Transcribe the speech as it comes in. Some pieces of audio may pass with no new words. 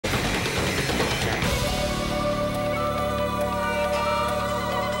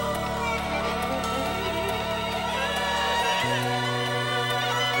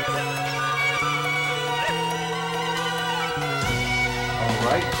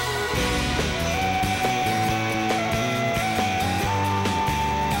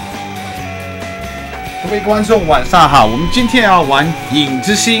位观众晚上好，我们今天要玩影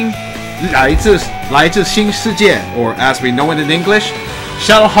之星，来自新世界 or as we know it in English,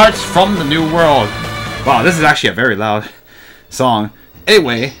 Shadow Hearts from the New World. Wow, this is actually a very loud song.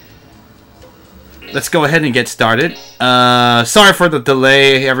 Anyway, let's go ahead and get started. Sorry for the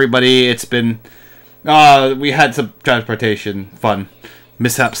delay, everybody. It's been we had some transportation fun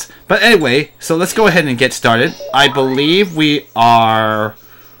mishaps. But anyway, so let's go ahead and get started. I believe we are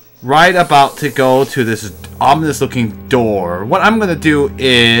right about to go to this ominous looking door. What I'm gonna do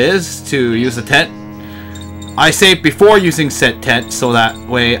is to use a tent. I saved before using set tent so that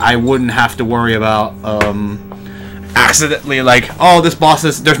way I wouldn't have to worry about accidentally like, oh, this boss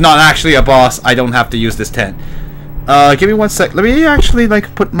is, there's not actually a boss, I don't have to use this tent. Give me one sec. Let me actually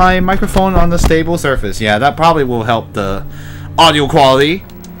like put my microphone on the stable surface. Yeah, that probably will help the audio quality.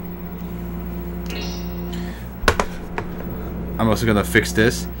 I'm also gonna fix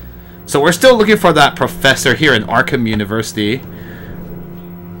this. So we're still looking for that professor here in Arkham University.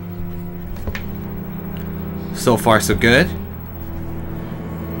 So far so good.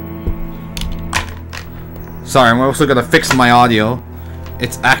 Sorry, I'm also gonna fix my audio.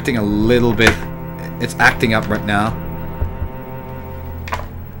 It's acting a little bit, it's acting up right now.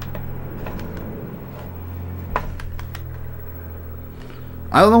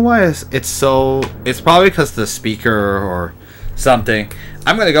 I don't know why it's so, it's probably because the speaker or something.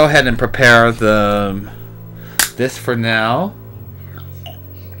 I'm gonna go ahead and prepare this for now.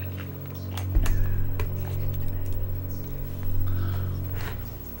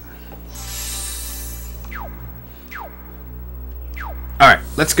 Alright,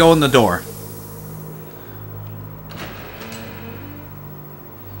 let's go in the door.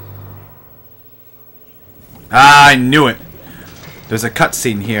 Ah, I knew it. There's a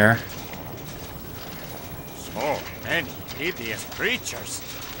cutscene here. So many hideous creatures.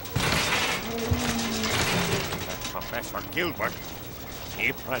 That Professor Gilbert,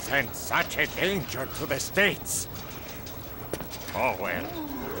 he presents such a danger to the States. Oh well,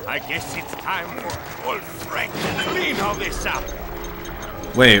 I guess it's time for old Frank to clean all this up.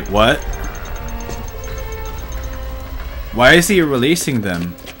 Wait, what? Why is he releasing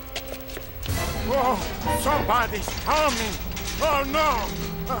them? Oh, somebody's coming. Oh no!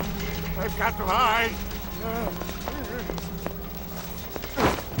 I've got to hide.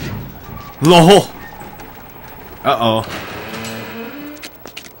 LOL! Uh-oh.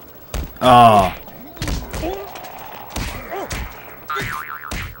 Oh.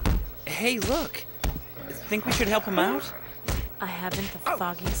 Hey, look! Think we should help him out? I haven't the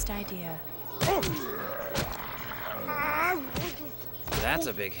foggiest idea. That's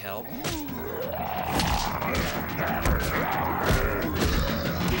a big help.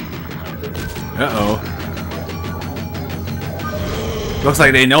 Uh-oh. Looks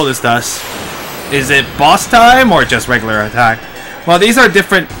like they noticed us. Is it boss time or just regular attack? Well, these are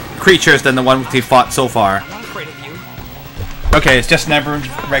different creatures than the one we fought so far. I'm not afraid of you. Okay, it's just never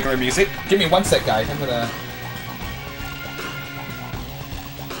regular music. Give me one sec, guys. I'm gonna...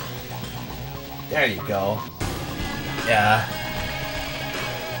 There you go. Yeah.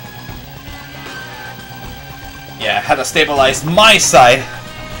 Yeah, had to stabilize my side.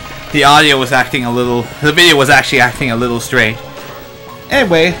 The audio was acting a little... The video was actually acting a little strange.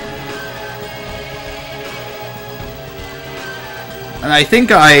 Anyway. And I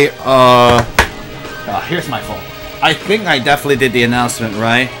think I, oh, here's my phone. I think I definitely did the announcement,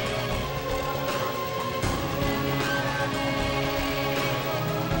 right?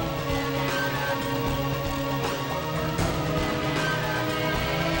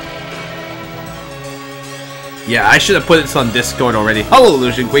 Yeah, I should have put this on Discord already. Hello,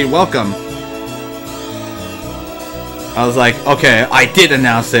 Illusion Queen, welcome. I was like, okay, I did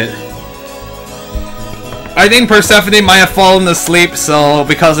announce it. I think Persephone might have fallen asleep, so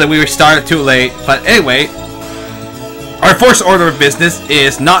because we started too late. But anyway, our first order of business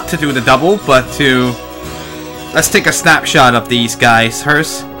is not to do the double, but to... Let's take a snapshot of these guys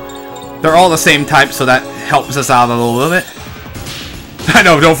first. They're all the same type, so that helps us out a little bit. I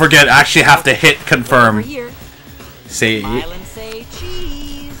know, don't forget, actually have to hit confirm. Say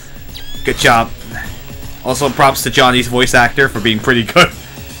cheese. Good job. Also, props to Johnny's voice actor for being pretty good.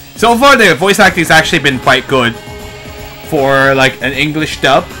 So far, the voice acting has actually been quite good for like an English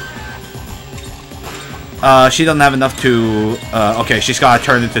dub. She doesn't have enough to. Okay, she's gotta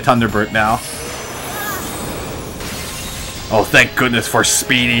turn into Thunderbird now. Oh, thank goodness for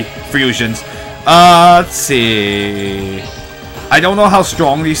speedy fusions. Let's see. I don't know how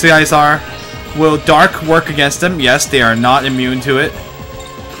strong these guys are. Will Dark work against them? Yes, they are not immune to it.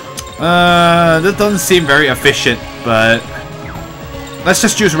 That doesn't seem very efficient, but Let's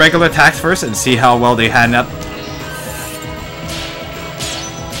just use regular attacks first and see how well they hand up.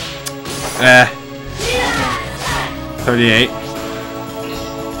 38.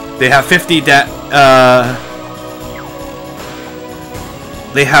 They have 50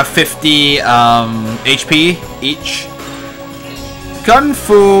 they have 50 HP each. Gun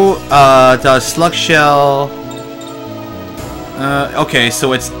Fu does Slug Shell. Okay,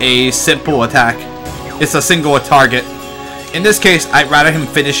 so it's a simple attack. It's a single target. In this case, I'd rather him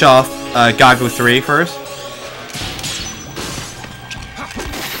finish off Gagu 3 first.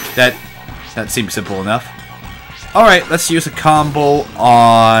 That seems simple enough. Alright, let's use a combo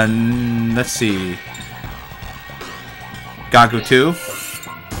on... Let's see. Gagu 2.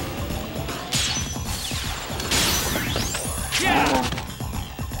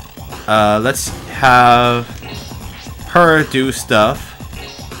 Let's have her do stuff.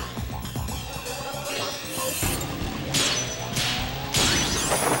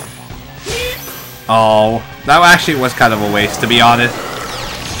 Oh, that actually was kind of a waste, to be honest.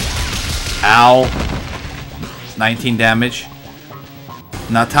 Ow. 19 damage.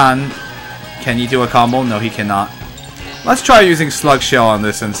 Natan, can you do a combo? No, he cannot. Let's try using Slug Shell on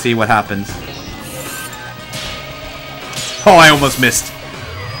this and see what happens. Oh, I almost missed.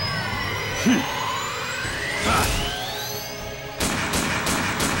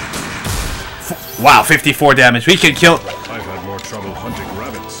 Wow, 54 damage. We can kill... I've had more trouble hunting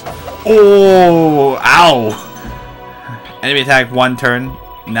rabbits. Oh, ow. Enemy attack 1 turn.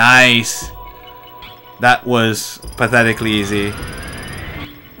 Nice. That was pathetically easy.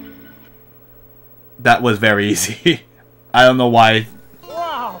 That was very easy. I don't know why.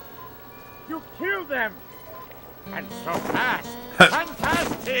 Wow! You killed them! And so fast!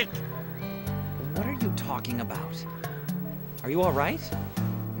 Fantastic! What are you talking about? Are you alright?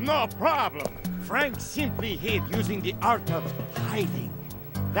 No problem! Frank simply hid using the art of hiding.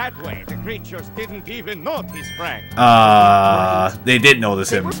 That way, the creatures didn't even notice Frank. They did notice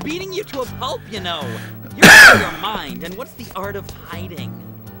They him. were beating you to a pulp, you know. You're out of your mind, and what's the art of hiding?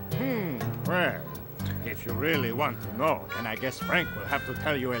 Well, if you really want to know, then I guess Frank will have to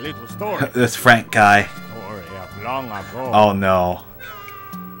tell you a little story. This Frank guy. Story of long ago. Oh no.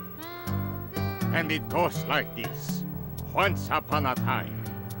 And it goes like this. Once upon a time,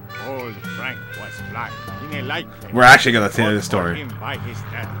 old Frank was blind in a light place. We're actually gonna tell the Bought for story. him by his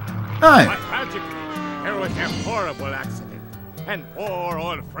daddy. Hi. But tragically, there was a horrible accident, and poor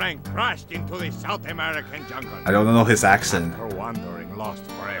old Frank crashed into the South American jungle. I don't know his accent. After wandering lost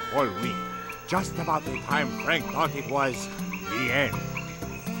for a whole week, just about the time Frank thought it was the end,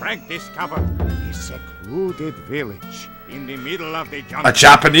 Frank discovered a secluded village in the middle of the jungle. A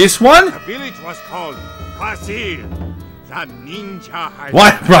Japanese one? The village was called Brazil, the Ninja Highway.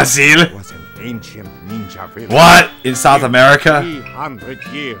 What? Brazil? It was an ancient ninja village. What? In South America? 300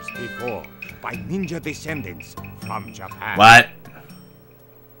 years before, by ninja descendants from Japan. What?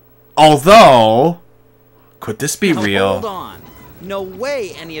 Although, could this be Now, real? hold on. No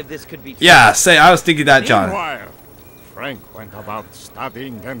way any of this could be true. Yeah, say I was thinking that, John. Meanwhile, Frank went about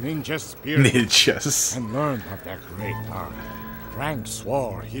studying the ninja spirit Ninjas. and learned of their great art. Frank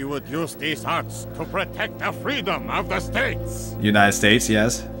swore he would use these arts to protect the freedom of the states. United States,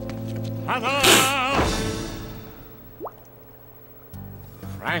 yes. Ta-da!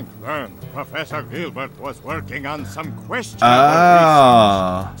 Frank learned Professor Gilbert was working on some questionable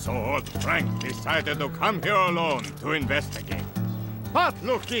Oh. research. So old Frank decided to come here alone to investigate. But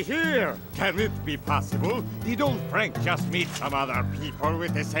looky here! Can it be possible? Did old Frank just meet some other people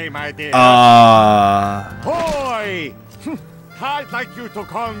with the same idea? Boy! I'd like you to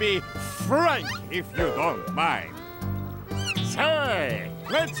call me Frank if you don't mind. Say,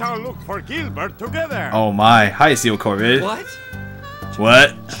 let's all look for Gilbert together. Oh my. Hi, Seal Corbett. What?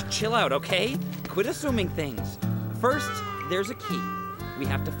 What? Chill out, okay? Quit assuming things. First, there's a key. We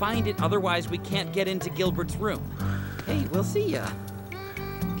have to find it, otherwise we can't get into Gilbert's room. Hey, we'll see ya.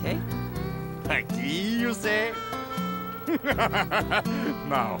 Okay? A key, you say?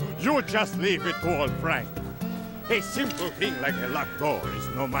 Now, you just leave it to old Frank. A simple thing like a locked door is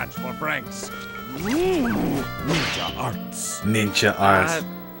no match for Frank's ninja arts. Ninja arts.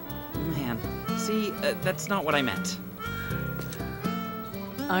 Man, see, that's not what I meant.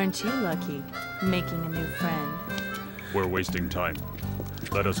 Aren't you lucky, making a new friend? We're wasting time.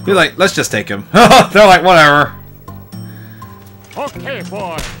 Let us go. Be like, let's just take him. They're like, whatever. Okay,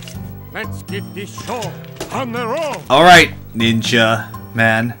 boys, let's get this show on the road. Alright, ninja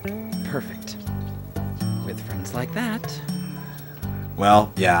man. Perfect. With friends like that.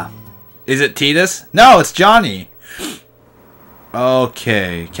 Well, yeah. Is it Titus? No, it's Johnny.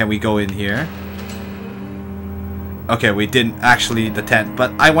 Okay, can we go in here? Okay, we didn't actually need the tent,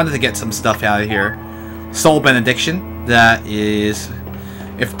 but I wanted to get some stuff out of here. Soul Benediction. That is...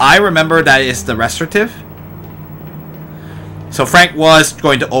 If I remember, that is the restorative. So Frank was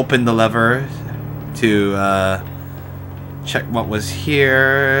going to open the lever to check what was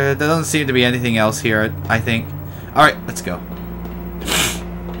here. There doesn't seem to be anything else here, I think. Alright, let's go.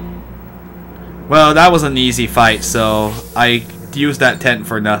 Well, that was an easy fight, so I used that tent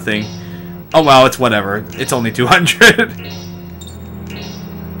for nothing. Oh well, it's whatever. It's only 200.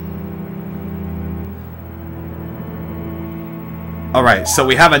 Alright, so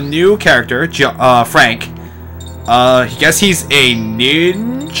we have a new character, Frank. I guess he's a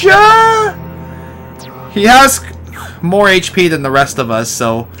ninja? He has more HP than the rest of us,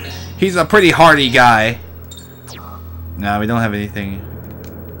 so he's a pretty hardy guy. No, we don't have anything.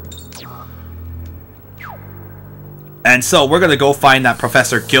 And so we're gonna go find that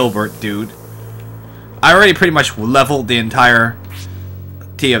Professor Gilbert dude. I already pretty much leveled the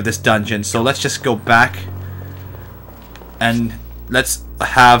entirety of this dungeon, so let's just go back and let's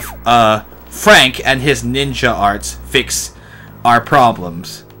have Frank and his ninja arts fix our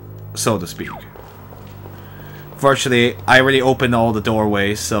problems, so to speak. Fortunately, I already opened all the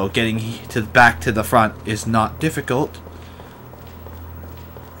doorways, so getting back to the front is not difficult.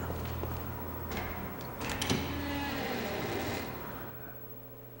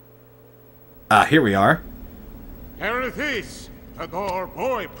 Here we are. Here it is, the door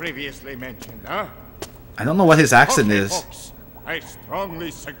boy previously mentioned, huh? I don't know what his accent Okay, is. folks, I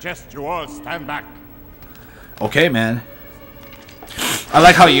strongly suggest you all stand back. Okay, man. I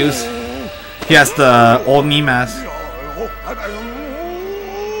like how he has the Oni mask.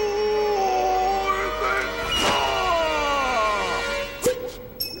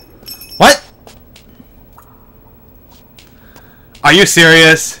 What? Are you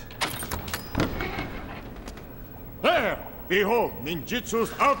serious? There! Behold,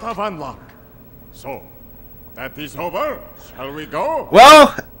 ninjutsu's out of unlock. So, that is over. Shall we go?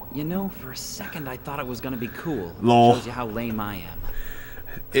 Well, You know, for a second I thought it was gonna be cool. Lol. Shows you how lame I am.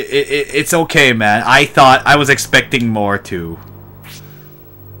 it's okay, man. I was expecting more too.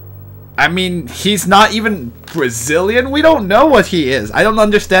 I mean, he's not even Brazilian. We don't know what he is. I don't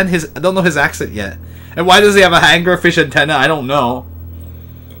understand I don't know his accent yet. And why does he have a anglerfish antenna? I don't know.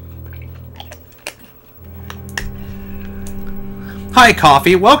 Hi,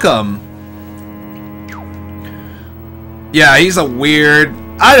 Coffee. Welcome. Yeah, he's a weird...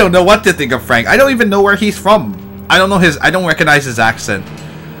 I don't know what to think of Frank. I don't even know where he's from. I don't recognize his accent.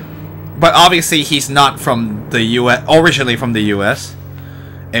 But obviously he's not from the US, originally from the US.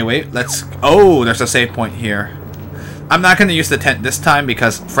 Anyway, let's... Oh, there's a save point here. I'm not going to use the tent this time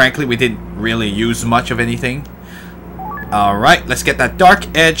because, frankly, we didn't really use much of anything. Alright, let's get that Dark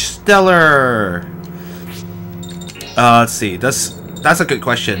Edge Stellar. Let's see. That's a good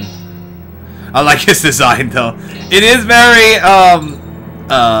question. I like his design, though. It is very,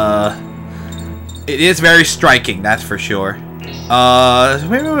 it is very striking, that's for sure.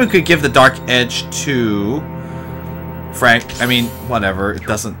 Maybe we could give the Dark Edge to Frank. I mean, whatever. It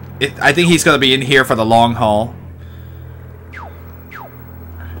doesn't... I think he's gonna be in here for the long haul.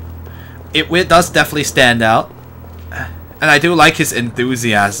 It does definitely stand out. And I do like his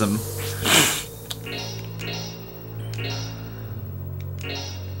enthusiasm.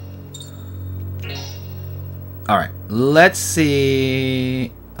 Alright, let's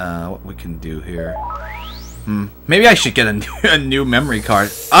see what we can do here. Maybe I should get a new memory card.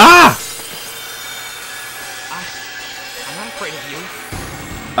 Ah! I'm not afraid of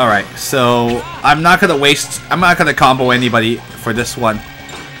you. Alright, so I'm not gonna combo anybody for this one.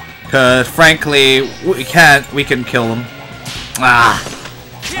 Cause frankly, we can kill him. Ah!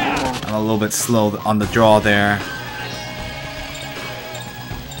 I'm a little bit slow on the draw there.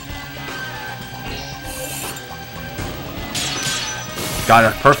 Got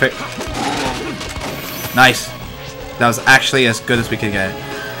it, perfect. Nice. That was actually as good as we could get.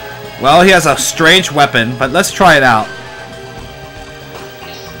 Well, he has a strange weapon, but let's try it out.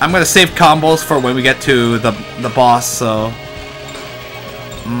 I'm gonna save combos for when we get to the boss, so...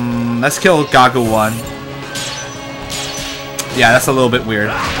 let's kill Gagu 1. Yeah, that's a little bit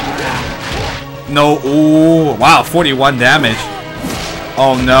weird. No, ooh, wow, 41 damage.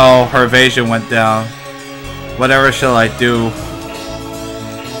 Oh no, her evasion went down. Whatever shall I do?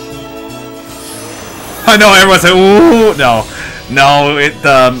 I know everyone's like, ooh, no. No,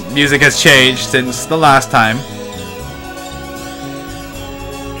 the music has changed since the last time.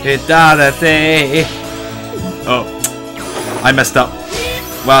 Oh, I messed up.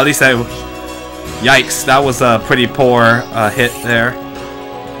 Well, at least yikes, that was a pretty poor hit there.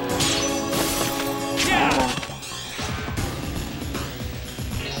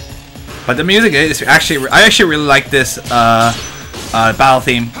 But the music is actually, I actually really like this battle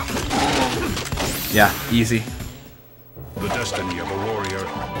theme. Yeah, easy. The destiny of a warrior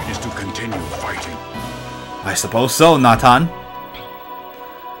is to continue fighting. I suppose so, Nathan.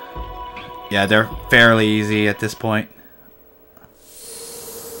 Yeah, they're fairly easy at this point.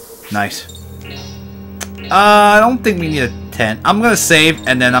 Nice. I don't think we need a tent. I'm gonna save,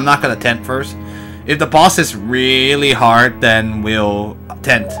 and then I'm not gonna tent first. If the boss is really hard, then we'll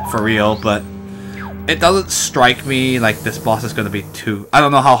tent for real, but it doesn't strike me like this boss is gonna be too... I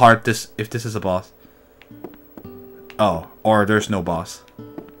don't know how hard this... if this is a boss. Oh, or there's no boss.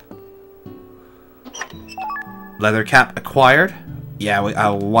 Leather cap acquired. Yeah,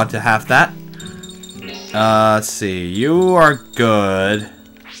 I want to have that. Let's see. You are good.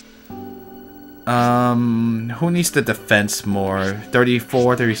 Who needs the defense more?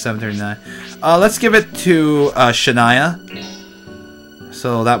 34, 37, 39. Let's give it to Shania.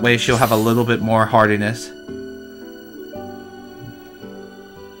 So that way she'll have a little bit more hardiness.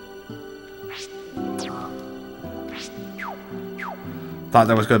 Thought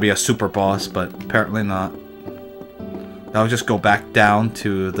there was going to be a super boss, but apparently not. I'll just go back down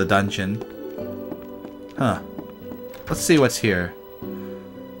to the dungeon. Huh. Let's see what's here.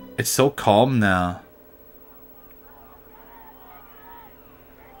 It's so calm now.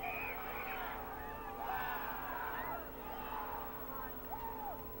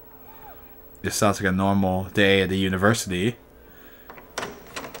 This sounds like a normal day at the university.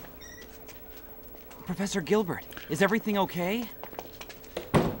 Professor Gilbert, is everything okay?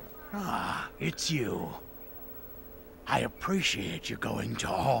 Ah, it's you. I appreciate you going to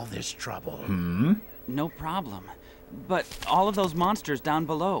all this trouble. Hmm? No problem. But all of those monsters down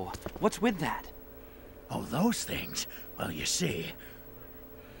below, what's with that? Oh, those things? Well, you see,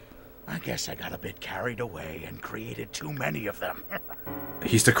 I guess I got a bit carried away and created too many of them.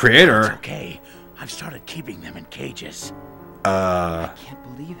 He's the creator. It's okay. I've started keeping them in cages. I can't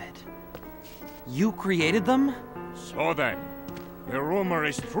believe it. You created them? So then, the rumor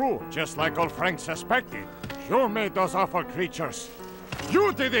is true, just like old Frank suspected. You made those awful creatures.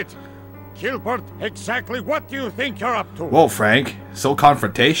 You did it! Gilbert, exactly what do you think you're up to? Whoa, Frank. So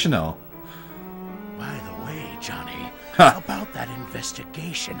confrontational. By the way, Johnny, Huh. about that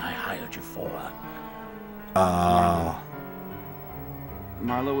investigation I hired you for.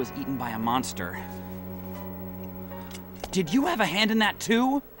 Marlowe was eaten by a monster. Did you have a hand in that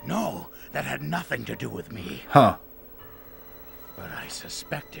too? No, that had nothing to do with me. Huh. But I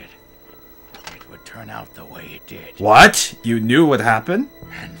suspected it would turn out the way it did. What? You knew what happened?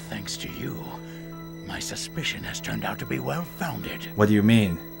 And thanks to you, my suspicion has turned out to be well-founded. What do you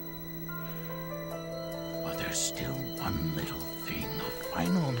mean? But there's still one little thing, a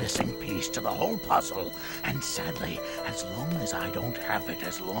final missing piece to the whole puzzle. And sadly, as long as I don't have it,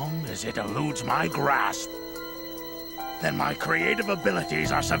 as long as it eludes my grasp, then my creative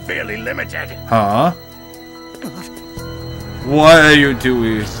abilities are severely limited. Huh? What are you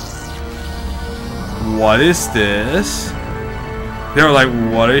doing? What is this? They were like,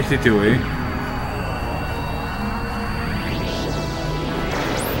 what are you doing?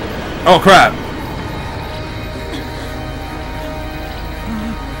 Oh crap!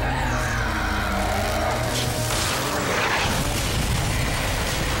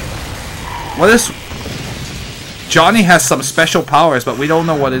 What is... Johnny has some special powers, but we don't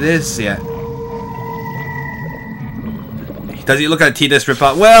know what it is yet. Does he look like Tidus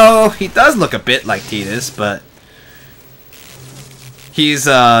ripoff? Well, he does look a bit like Tidus, but he's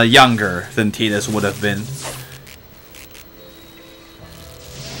younger than Tidus would have been.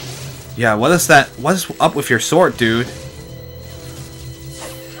 Yeah, what is that? What is up with your sword, dude?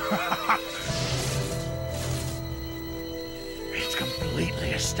 It's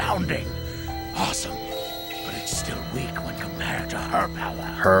completely astounding. Awesome. But it's still weak when compared to her power.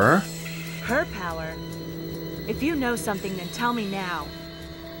 Her? Her power. If you know something, then tell me now.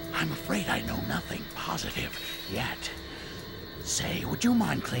 I'm afraid I know nothing positive yet. Say, would you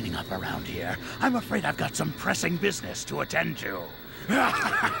mind cleaning up around here? I'm afraid I've got some pressing business to attend to.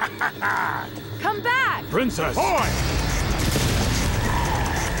 Come back! Princess! Boy!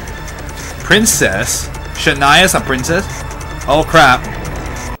 Princess? Shania's a princess? Oh crap.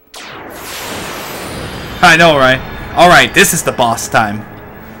 I know, right? Alright, this is the boss time.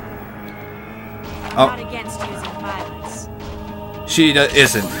 Oh. Not against using violence. She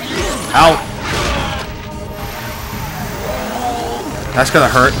isn't. Ow. That's gonna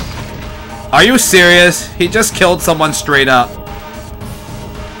hurt. Are you serious? He just killed someone straight up.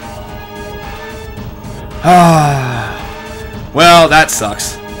 Well, that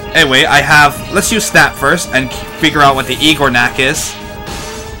sucks. Anyway, I have... Let's use Snap first and figure out what the Igor knack is.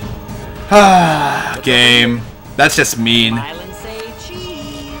 Game. That's just mean. Smile and say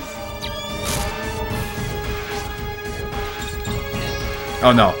cheese.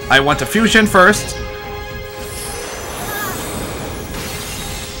 Oh no, I want a fusion first.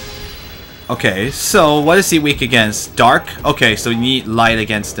 Okay, so what is he weak against? Dark? Okay, so you need light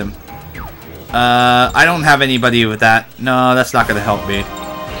against him. I don't have anybody with that. No, that's not gonna help me.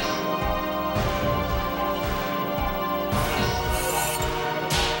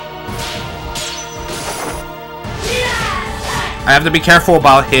 I have to be careful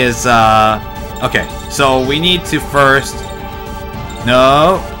about his, okay, so we need to first...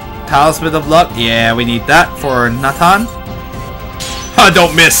 No. Talisman of Luck. Yeah, we need that for Nathan.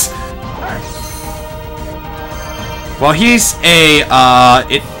 Don't miss! Well, he's a,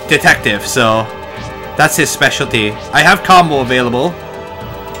 detective, so... That's his specialty. I have combo available.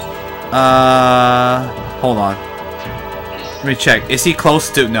 Hold on. Let me check. Is he close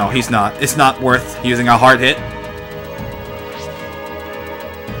to... No, he's not. It's not worth using a hard hit.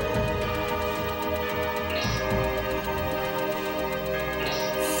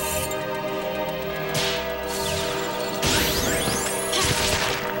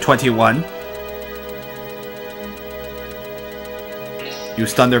 $21.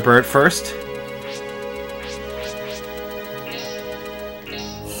 Use Thunderbird first.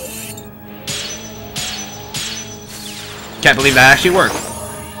 Can't believe that actually worked.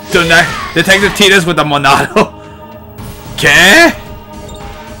 Detective Tita's with the Monado. Okay.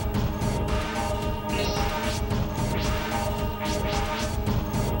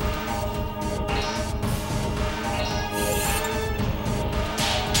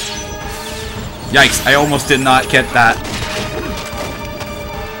 Yikes, I almost did not get that.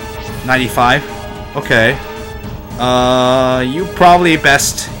 95. Okay. You probably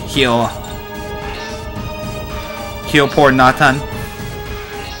best heal. Heal poor Nathan.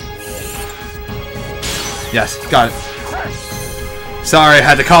 Yes, got it. Sorry, I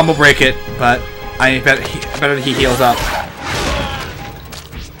had to combo break it, but I better he heals up.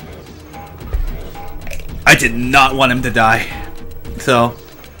 I did not want him to die. So...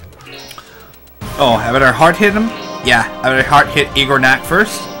 Oh, I better hard hit him? Yeah, I better hard hit Igor Knack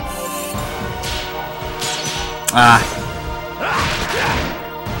first.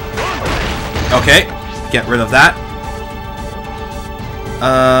 Okay, get rid of that.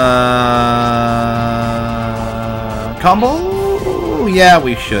 Combo? Yeah,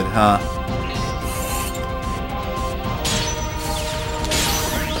 we should, huh?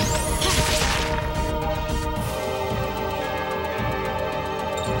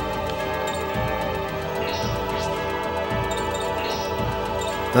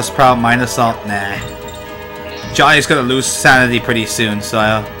 That's probably minus salt. Nah. Johnny's gonna lose sanity pretty soon, so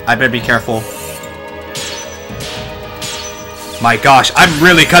I better be careful. My gosh, I'm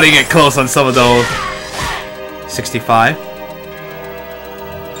really cutting it close on some of those. 65.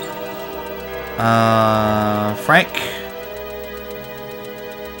 Frank.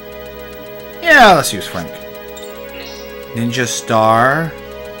 Yeah, let's use Frank. Ninja Star.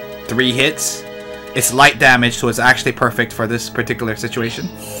 3 hits. It's light damage, so it's actually perfect for this particular situation.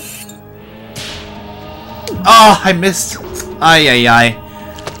 Oh, I missed. Ay, ay, ay.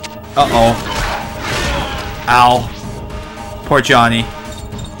 Uh-oh. Ow. Poor Johnny.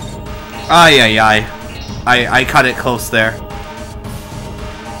 Ay, ay, ay. I cut it close there.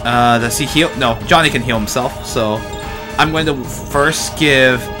 Does he heal? No, Johnny can heal himself, so... I'm going to first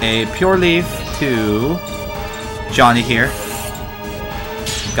give a Pure Leaf to Johnny here.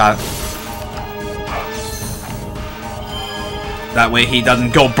 Got it. That way he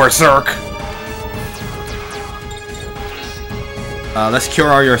doesn't go berserk. Let's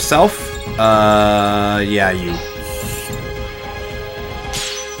cure yourself. Yeah, you.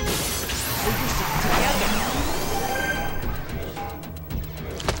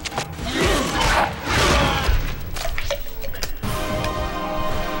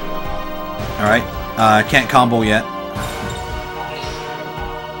 Alright. Can't combo yet.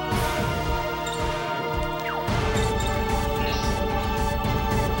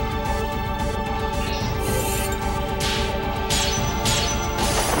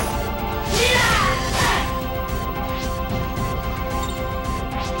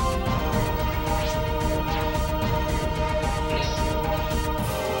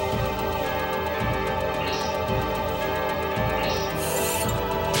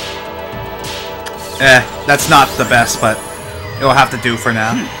 That's not the best, but it'll have to do for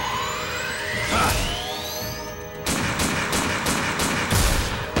now.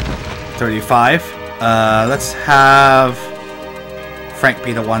 $35. Let's have Frank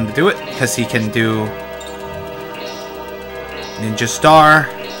be the one to do it, because he can do Ninja Star.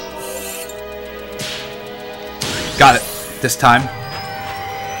 Got it. This time.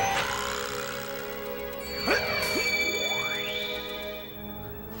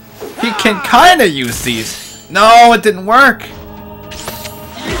 He can kinda use these. No, it didn't work.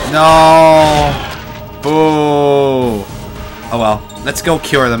 No. Boo. Oh well. Let's go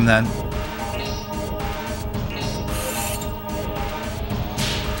cure them then.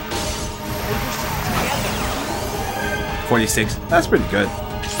 $46. That's pretty good.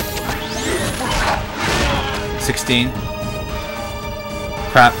 16.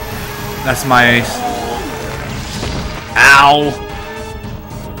 Crap. That's my ace. Ow!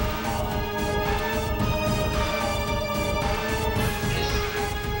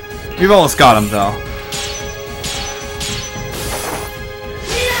 We've almost got him though.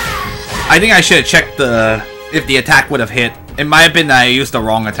 I think I should have checked if the attack would have hit. It might have been that I used the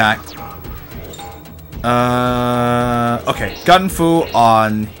wrong attack. Okay. Gun Fu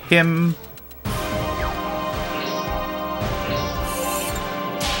on him.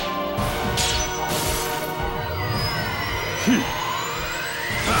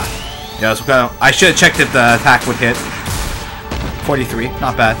 Yeah, so I should have checked if the attack would hit. 43,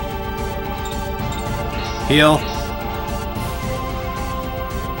 not bad. Heal.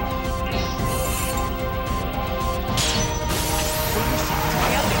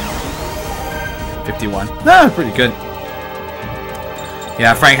 No, pretty good.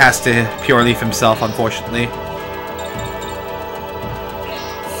 Yeah, Frank has to pure leaf himself, unfortunately.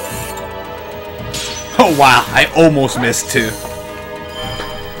 Oh wow, I almost missed too.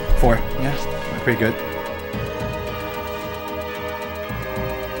 4, yeah, pretty good.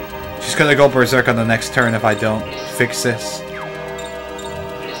 She's gonna go berserk on the next turn if I don't fix this.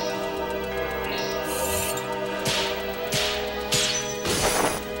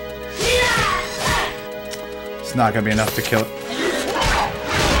 It's not gonna be enough to kill it.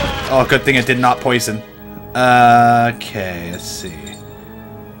 Oh, good thing it did not poison. Okay, let's see.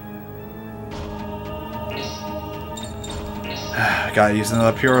 Gotta use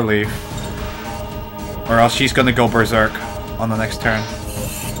another pure leaf. Or else she's gonna go berserk on the next turn.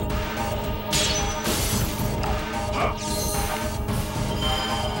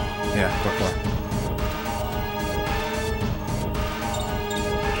 Yeah, go for it.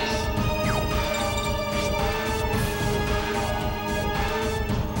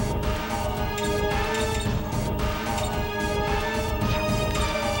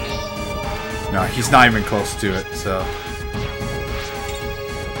 No, he's not even close to it, so...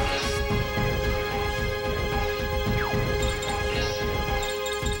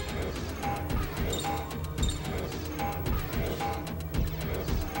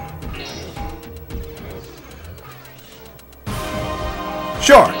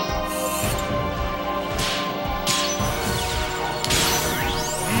 Sure!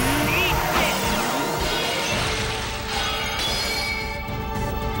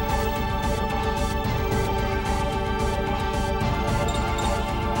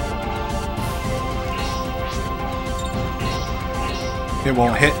 It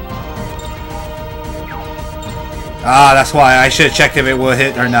won't hit. Ah, that's why I should have checked if it will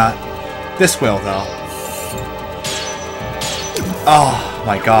hit or not. This will, though. Oh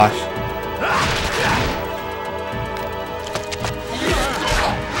my gosh.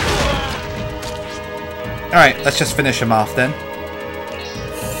 Alright, let's just finish him off then.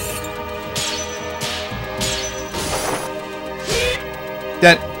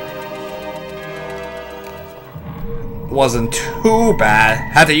 Dead. Wasn't too bad.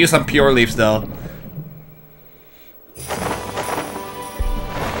 Had to use some pure leaves though.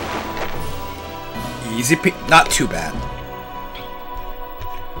 Easy not too bad.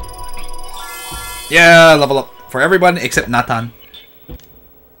 Yeah, level up for everyone except Nathan.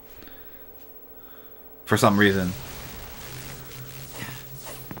 For some reason.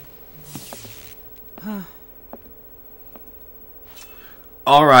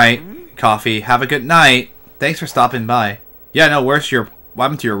 Alright, Coffee. Have a good night. Thanks for stopping by. Yeah, no, what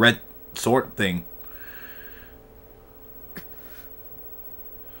happened to your red sword thing?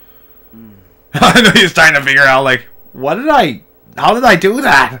 I know he's trying to figure out, like, how did I do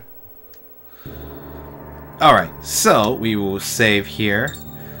that? Alright, so we will save here.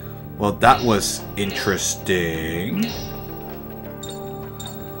 Well, that was interesting.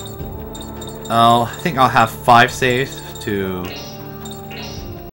 I think I'll have 5 saves to